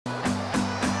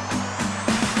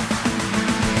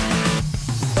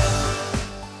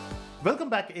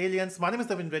back, aliens. My name is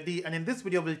Navin Reddy, and in this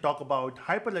video we'll talk about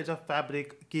Hyperledger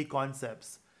Fabric key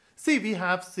concepts. See, we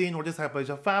have seen what is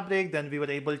Hyperledger Fabric, then we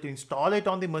were able to install it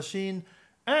on the machine,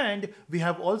 and we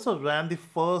have also ran the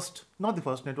not the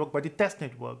first network, but the test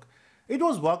network. It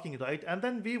was working, right? And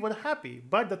then we were happy.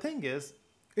 But the thing is,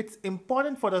 it's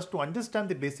important for us to understand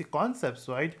the basic concepts,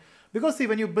 right? Because see,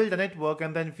 when you build a network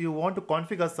and then if you want to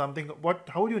configure something,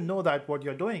 how do you know that what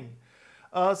you're doing?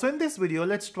 So in this video,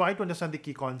 let's try to understand the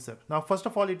key concept. Now, first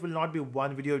of all, it will not be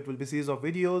one video, it will be a series of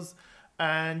videos.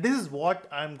 And this is what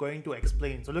I'm going to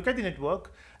explain. So look at the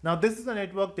network. Now, this is a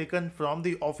network taken from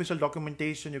the official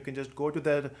documentation. You can just go to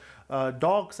their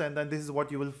docs and then this is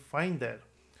what you will find there.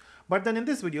 But then in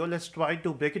this video, let's try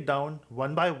to break it down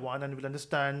one by one and we'll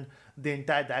understand the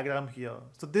entire diagram here.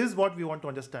 So this is what we want to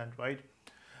understand, right?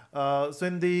 So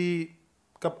in the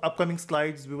upcoming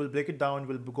slides, we will break it down.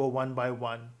 We'll go one by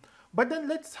one. But then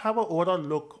let's have an overall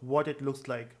look what it looks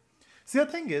like. See, the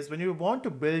thing is, when you want to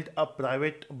build a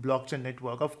private blockchain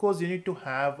network, of course, you need to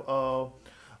have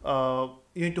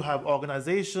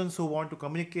organizations who want to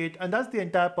communicate, and that's the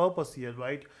entire purpose here,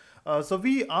 right? So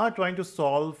we are trying to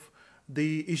solve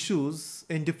the issues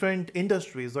in different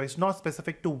industries. So it's not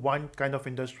specific to one kind of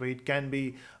industry. It can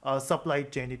be supply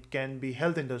chain, it can be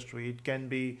health industry, it can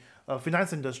be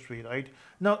finance industry, right?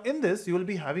 Now in this, you will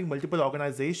be having multiple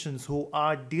organizations who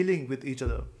are dealing with each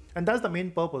other. And that's the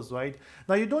main purpose, right?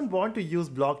 Now you don't want to use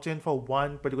blockchain for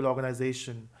one particular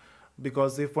organization,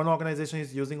 because if one organization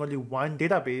is using only one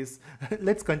database,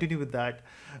 let's continue with that.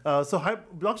 So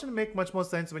blockchain make much more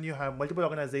sense when you have multiple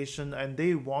organizations and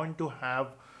they want to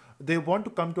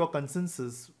come to a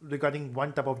consensus regarding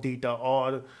one type of data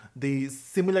or the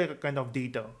similar kind of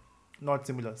data, not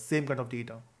similar, same kind of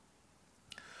data.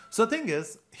 So the thing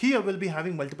is, here we'll be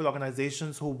having multiple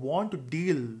organizations who want to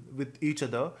deal with each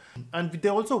other and they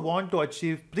also want to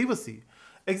achieve privacy.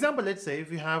 Example, let's say if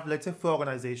we have, let's say 4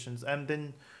 organizations, and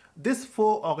then these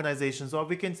 4 organizations, or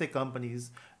we can say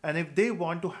companies, and if they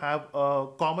want to have a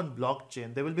common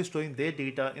blockchain, they will be storing their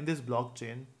data in this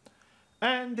blockchain.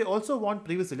 And they also want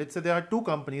privacy. Let's say there are 2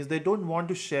 companies, they don't want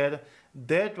to share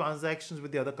their transactions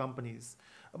with the other companies.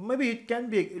 Maybe it can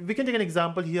be, we can take an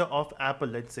example here of Apple,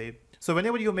 let's say. So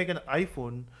whenever you make an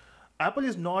iPhone, Apple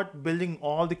is not building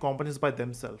all the components by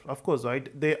themselves, of course,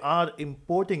 right? They are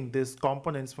importing these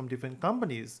components from different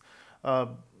companies.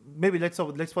 Maybe let's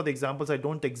for the examples, I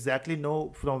don't exactly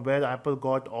know from where Apple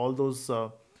got all those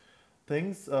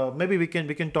things. Maybe we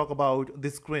can talk about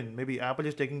this screen. Maybe Apple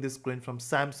is taking this screen from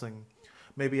Samsung.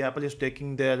 Maybe Apple is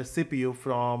taking their CPU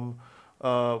from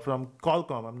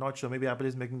Qualcomm. I'm not sure. Maybe Apple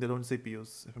is making their own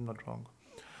CPUs, if I'm not wrong.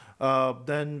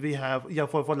 Then we have, yeah,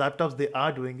 for laptops they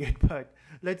are doing it, but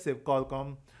let's say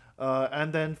Qualcomm.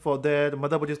 And then for their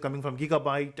motherboard is coming from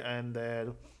Gigabyte, and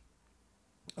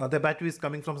their battery is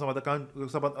coming from some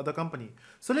other company.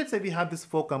 So let's say we have this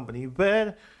 4 company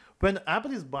where when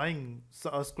Apple is buying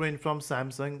a screen from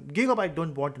Samsung, Gigabyte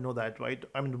don't want to know that, right?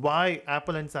 I mean, why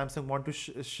Apple and Samsung want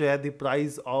to share the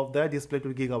price of their display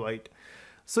to Gigabyte?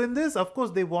 So in this, of course,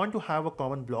 they want to have a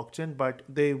common blockchain, but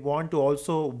they want to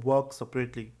also work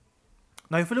separately.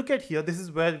 Now, if you look at here, this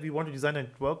is where we want to design a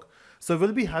network. So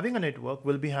we'll be having a network,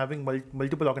 we'll be having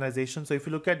multiple organizations. So if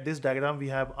you look at this diagram, we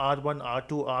have R1,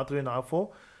 R2, R3, and R4.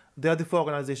 They are the 4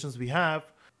 organizations we have.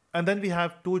 And then we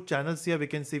have 2 channels here. We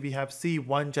can see we have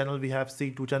C1 channel, we have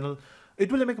C2 channel. It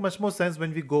will make much more sense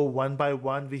when we go one by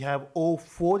one. We have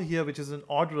O4 here, which is an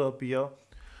AutoAppear.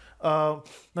 Now,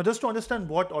 just to understand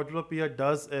what AutoAppear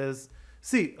does is,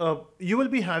 see, you will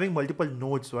be having multiple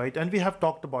nodes, right? And we have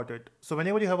talked about it. So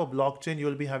whenever you have a blockchain, you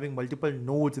will be having multiple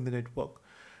nodes in the network.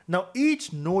 Now,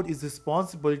 each node is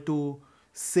responsible to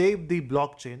save the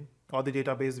blockchain or the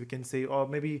database, we can say, or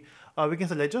maybe we can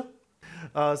say ledger.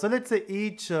 So let's say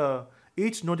each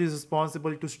node is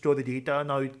responsible to store the data.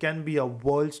 Now it can be a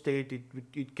world state,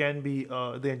 it can be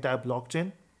the entire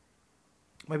blockchain.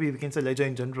 Maybe we can say ledger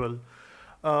in general.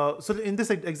 So in this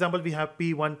example, we have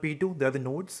P1, P2, they are the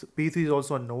nodes. P3 is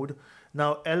also a node.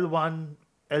 Now L1,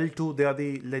 L2, they are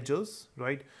the ledgers,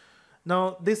 right?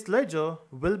 Now this ledger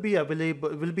will be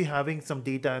available, will be having some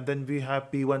data, and then we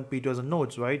have P1, P2 as a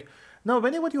nodes, right? Now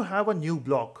whenever you have a new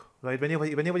block, right? Whenever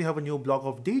you have a new block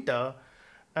of data,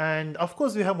 and of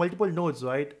course we have multiple nodes,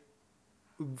 right?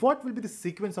 What will be the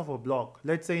sequence of a block?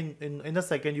 Let's say in a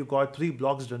second you got 3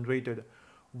 blocks generated.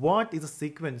 What is the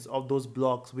sequence of those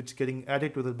blocks which getting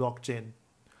added to the blockchain?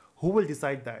 Who will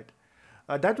decide that?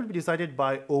 That will be decided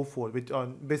by O4, which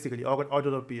basically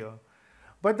AutoAppear.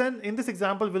 But then in this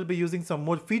example, we'll be using some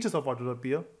more features of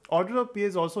AutoAppear. AutoAppear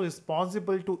is also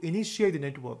responsible to initiate the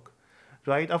network.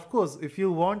 right? Of course, if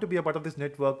you want to be a part of this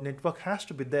network has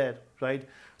to be there, right?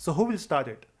 So who will start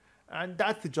it? And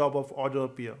that's the job of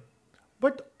AutoAppear.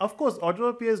 But of course,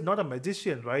 AutoAppear is not a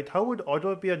magician, right? How would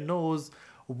AutoAppear knows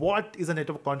what is a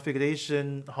network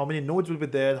configuration, how many nodes will be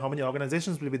there, how many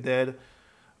organizations will be there?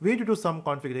 We need to do some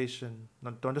configuration.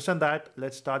 Now, to understand that,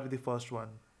 let's start with the first one.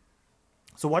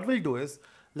 So what we'll do is,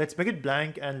 let's make it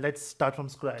blank and let's start from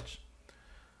scratch.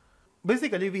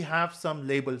 Basically, we have some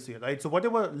labels here, right? So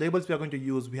whatever labels we are going to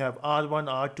use, we have R1,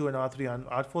 R2, and R3, and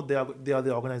R4. They are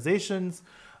the organizations.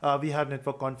 We have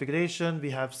network configuration. We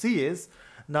have CAs.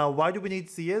 Now, why do we need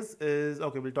CAs? Is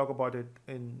okay. We'll talk about it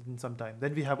in some time.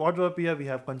 Then we have AutoAppear. We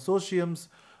have consortiums,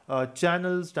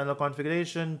 channels, channel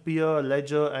configuration, peer,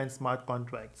 ledger, and smart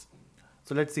contracts.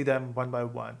 So let's see them one by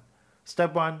one.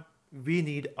 Step one, we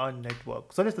need a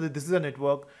network. So let's say this is a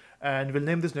network, and we'll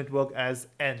name this network as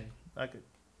N. Okay.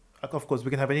 Of course, we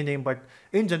can have any name, but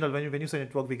in general, when you say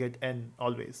network, we get N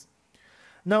always.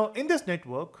 Now, in this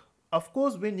network, of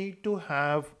course, we need to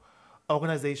have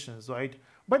organizations, right?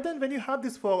 But then when you have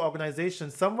these 4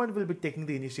 organizations, someone will be taking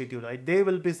the initiative, right? They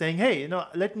will be saying, hey,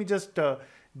 let me just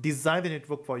design the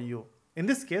network for you. In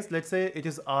this case, let's say it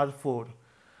is R4.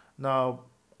 Now,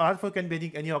 R4 can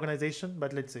be any organization,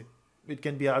 but let's say it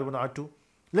can be R1, R2.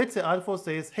 Let's say R4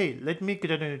 says, hey, let me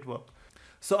create a network.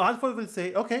 So R4 will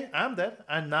say, okay, I'm there,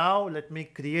 and now let me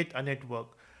create a network.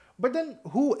 But then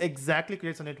who exactly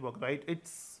creates a network, right?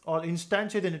 Or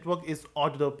instantiate the network is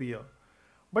AutoAppear.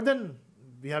 But then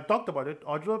we have talked about it.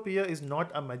 AutoAppear is not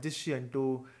a magician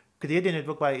to create a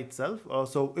network by itself.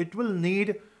 So it will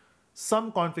need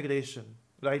some configuration,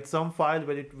 right? Some file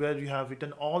where you have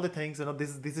written all the things.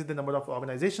 This is the number of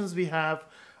organizations we have.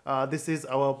 This is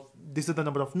the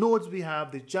number of nodes we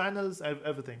have, the channels,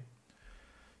 everything.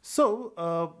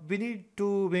 So we need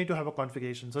to have a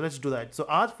configuration. So let's do that. So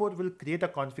R4 will create a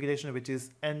configuration which is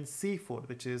NC4,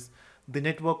 which is the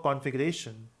network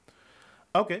configuration.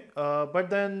 Okay,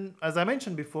 but then as I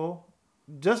mentioned before,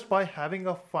 just by having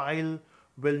a file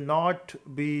will not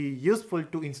be useful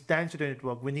to instantiate a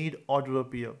network. We need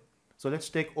AutoAppear. So let's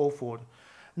take O4.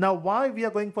 Now, why we are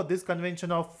going for this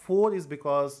convention of 4 is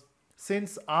because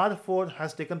since R4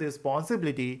 has taken the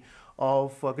responsibility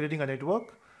of creating a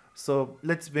network, so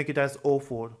let's make it as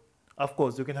O4. Of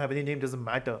course, you can have any name, doesn't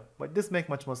matter, but this makes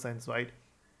much more sense, right?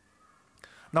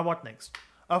 Now what next?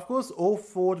 Of course,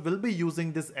 O4 will be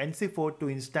using this NC4 to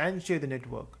instantiate the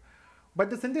network.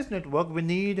 But in this network, we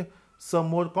need some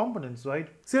more components, right?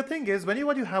 So the thing is,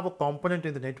 whenever you have a component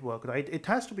in the network, right, it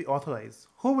has to be authorized.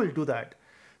 Who will do that?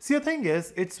 See, the thing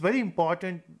is, it's very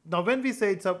important. Now, when we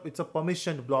say it's a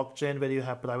permissioned blockchain where you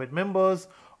have private members,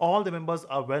 all the members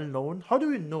are well known. How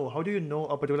do you know? How do you know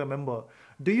a particular member?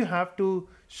 Do you have to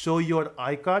show your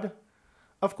iCard?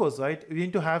 Of course, right? We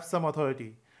need to have some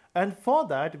authority. And for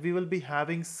that, we will be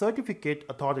having certificate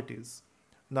authorities.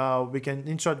 Now,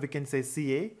 in short, we can say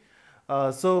CA.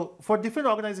 So for different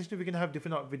organizations, we can have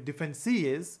different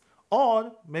CAs,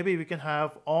 or maybe we can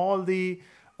have all the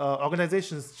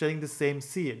organizations sharing the same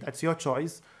CA. That's your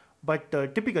choice. But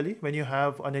typically, when you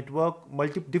have a network,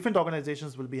 different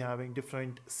organizations will be having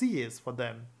different CAs for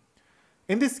them.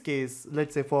 In this case,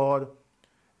 let's say for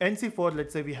NC4,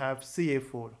 let's say we have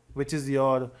CA4, which is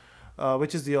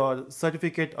your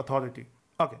certificate authority.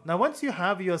 Okay, now once you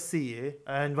have your CA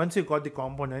and once you got the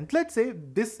component, let's say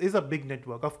this is a big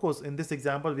network. Of course, in this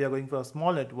example, we are going for a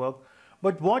small network.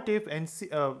 But what if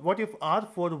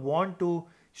R4 want to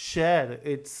share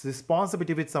its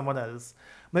responsibility with someone else?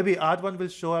 Maybe R1 will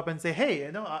show up and say,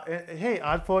 hey, hey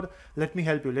R4, let me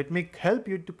help you. Let me help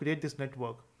you to create this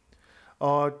network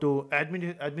or to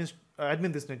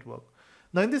admin this network.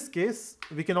 Now in this case,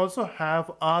 we can also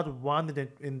have R1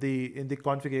 in the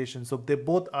configuration. So they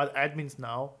both are admins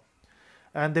now,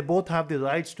 and they both have the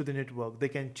rights to the network. They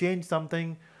can change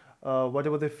something,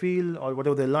 whatever they feel or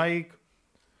whatever they like,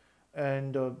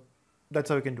 and that's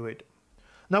how we can do it.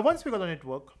 Now once we got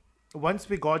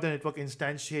the network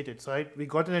instantiated, right? We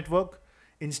got a network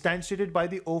instantiated by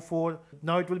the O4.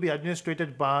 Now it will be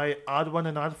administrated by R1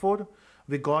 and R4.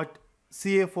 We got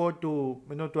CA4 to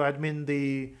admin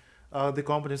the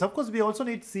components. Of course, we also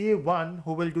need CA1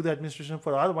 who will do the administration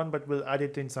for R1, but we'll add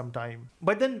it in some time.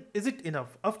 But then is it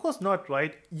enough? Of course not,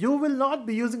 right? You will not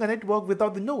be using a network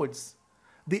without the nodes.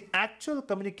 The actual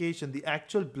communication, the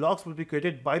actual blocks will be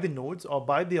created by the nodes or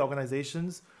by the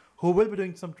organizations who will be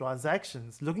doing some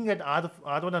transactions. Looking at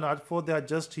R1 and R4, they are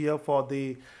just here for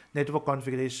the network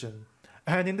configuration.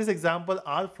 And in this example,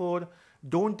 R4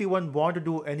 don't even want to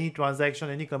do any transaction,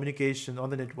 any communication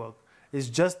on the network. It's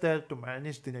just there to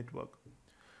manage the network.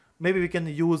 Maybe we can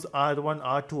use R1,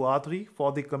 R2, R3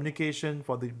 for the communication,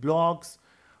 for the blocks,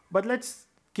 but let's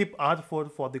keep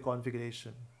R4 for the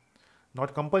configuration.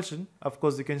 Not compulsion. Of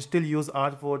course, you can still use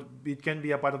R4. It can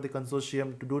be a part of the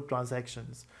consortium to do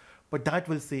transactions. But that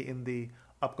we'll see in the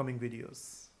upcoming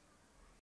videos.